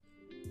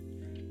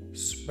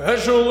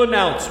Special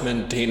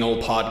announcement, Anal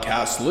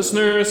Podcast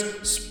listeners.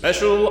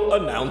 Special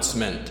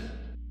announcement.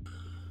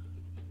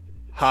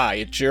 Hi,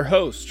 it's your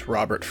host,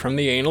 Robert from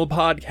the Anal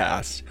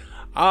Podcast.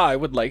 I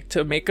would like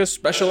to make a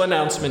special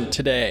announcement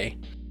today.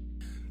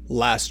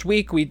 Last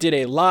week, we did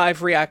a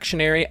live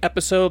reactionary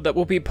episode that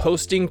we'll be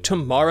posting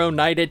tomorrow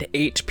night at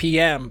 8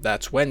 p.m.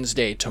 That's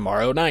Wednesday,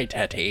 tomorrow night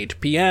at 8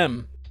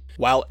 p.m.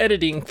 While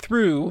editing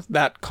through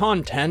that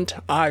content,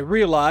 I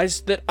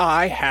realized that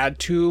I had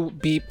to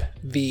beep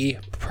the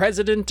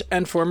president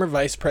and former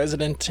vice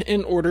president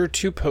in order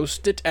to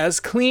post it as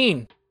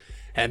clean.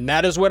 And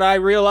that is when I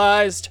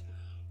realized,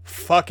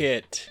 fuck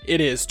it. It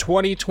is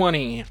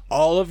 2020.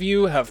 All of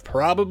you have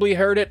probably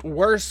heard it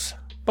worse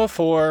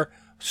before,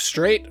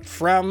 straight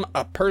from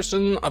a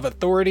person of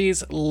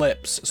authority's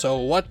lips. So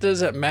what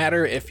does it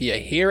matter if you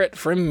hear it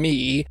from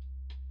me?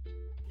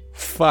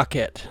 Fuck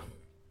it.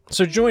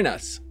 So join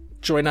us.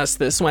 Join us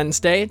this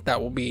Wednesday.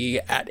 That will be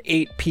at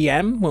 8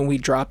 p.m. when we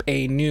drop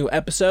a new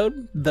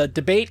episode, The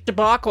Debate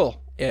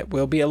Debacle. It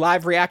will be a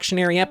live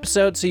reactionary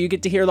episode, so you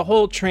get to hear the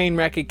whole train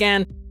wreck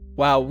again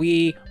while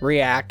we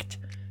react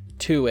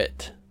to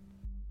it.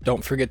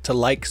 Don't forget to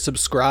like,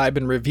 subscribe,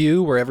 and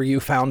review wherever you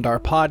found our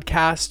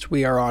podcast.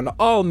 We are on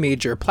all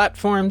major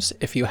platforms.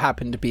 If you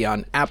happen to be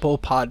on Apple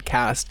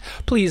Podcast,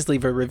 please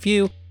leave a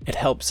review. It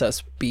helps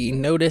us be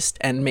noticed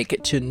and make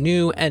it to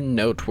new and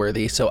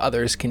noteworthy so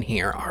others can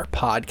hear our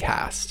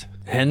podcast.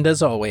 And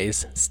as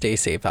always, stay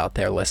safe out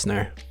there,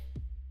 listener.